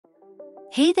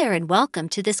Hey there and welcome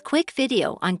to this quick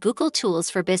video on Google tools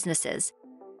for businesses.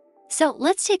 So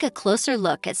let's take a closer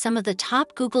look at some of the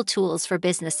top Google tools for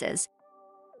businesses.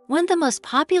 One of the most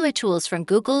popular tools from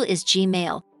Google is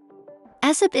Gmail.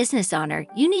 As a business owner,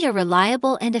 you need a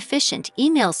reliable and efficient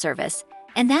email service,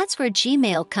 and that's where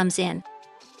Gmail comes in.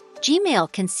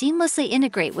 Gmail can seamlessly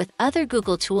integrate with other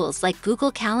Google tools like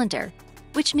Google Calendar,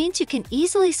 which means you can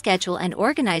easily schedule and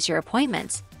organize your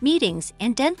appointments, meetings,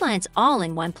 and deadlines all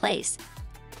in one place.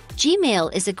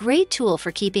 Gmail is a great tool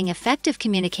for keeping effective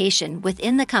communication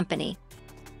within the company.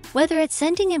 Whether it's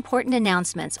sending important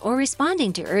announcements or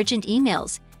responding to urgent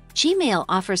emails, Gmail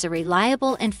offers a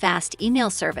reliable and fast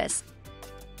email service.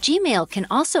 Gmail can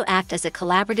also act as a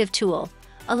collaborative tool,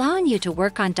 allowing you to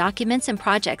work on documents and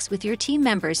projects with your team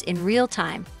members in real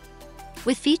time.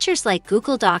 With features like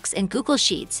Google Docs and Google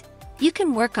Sheets, you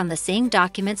can work on the same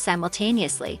document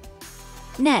simultaneously.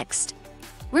 Next,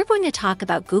 we're going to talk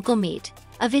about Google Meet,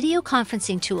 a video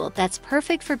conferencing tool that's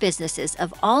perfect for businesses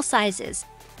of all sizes.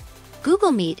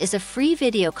 Google Meet is a free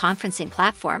video conferencing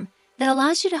platform that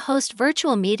allows you to host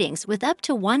virtual meetings with up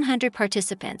to 100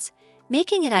 participants,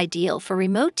 making it ideal for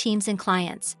remote teams and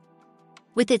clients.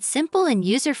 With its simple and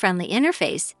user-friendly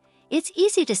interface, it's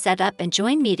easy to set up and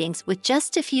join meetings with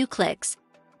just a few clicks.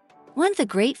 One of the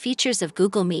great features of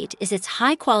Google Meet is its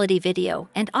high-quality video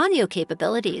and audio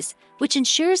capabilities, which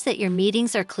ensures that your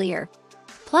meetings are clear.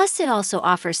 Plus, it also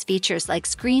offers features like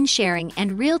screen sharing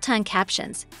and real-time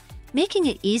captions, making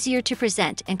it easier to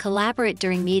present and collaborate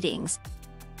during meetings.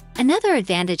 Another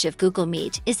advantage of Google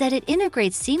Meet is that it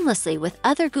integrates seamlessly with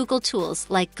other Google tools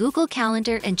like Google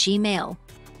Calendar and Gmail,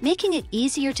 making it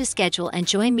easier to schedule and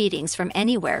join meetings from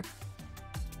anywhere.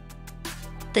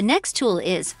 The next tool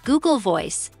is Google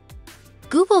Voice.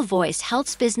 Google Voice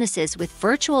helps businesses with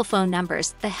virtual phone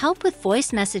numbers that help with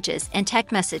voice messages and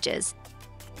text messages.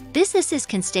 Businesses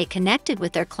can stay connected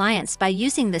with their clients by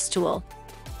using this tool.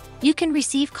 You can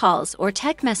receive calls or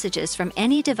text messages from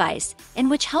any device, and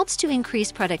which helps to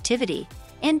increase productivity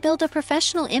and build a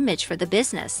professional image for the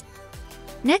business.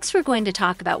 Next, we're going to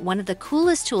talk about one of the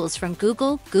coolest tools from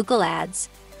Google, Google Ads.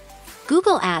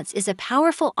 Google Ads is a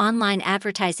powerful online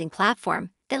advertising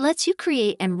platform that lets you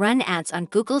create and run ads on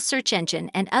Google's search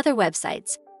engine and other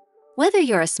websites. Whether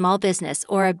you're a small business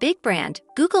or a big brand,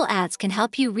 Google Ads can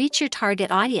help you reach your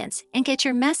target audience and get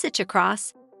your message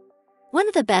across. One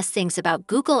of the best things about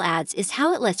Google Ads is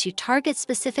how it lets you target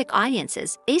specific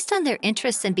audiences based on their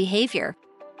interests and behavior.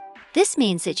 This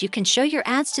means that you can show your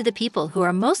ads to the people who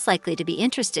are most likely to be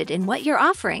interested in what you're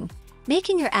offering,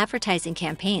 making your advertising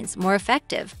campaigns more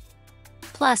effective.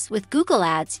 Plus, with Google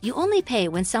Ads, you only pay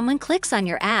when someone clicks on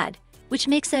your ad, which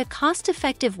makes it a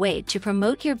cost-effective way to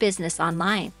promote your business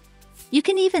online. You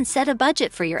can even set a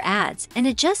budget for your ads and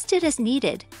adjust it as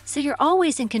needed, so you're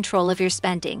always in control of your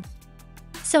spending.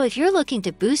 So if you're looking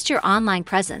to boost your online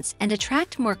presence and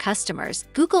attract more customers,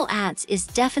 Google Ads is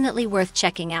definitely worth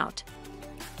checking out.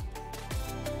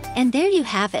 And there you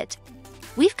have it.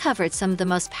 We've covered some of the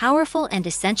most powerful and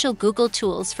essential Google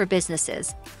tools for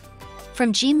businesses.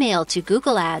 From Gmail to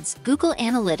Google Ads, Google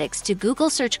Analytics to Google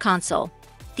Search Console,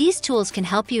 these tools can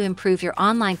help you improve your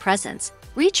online presence,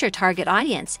 reach your target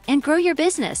audience, and grow your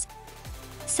business.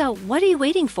 So what are you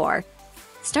waiting for?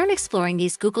 Start exploring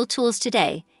these Google tools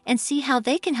today and see how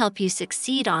they can help you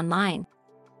succeed online.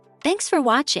 Thanks for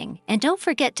watching, and don't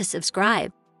forget to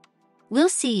subscribe. We'll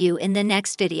see you in the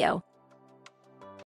next video.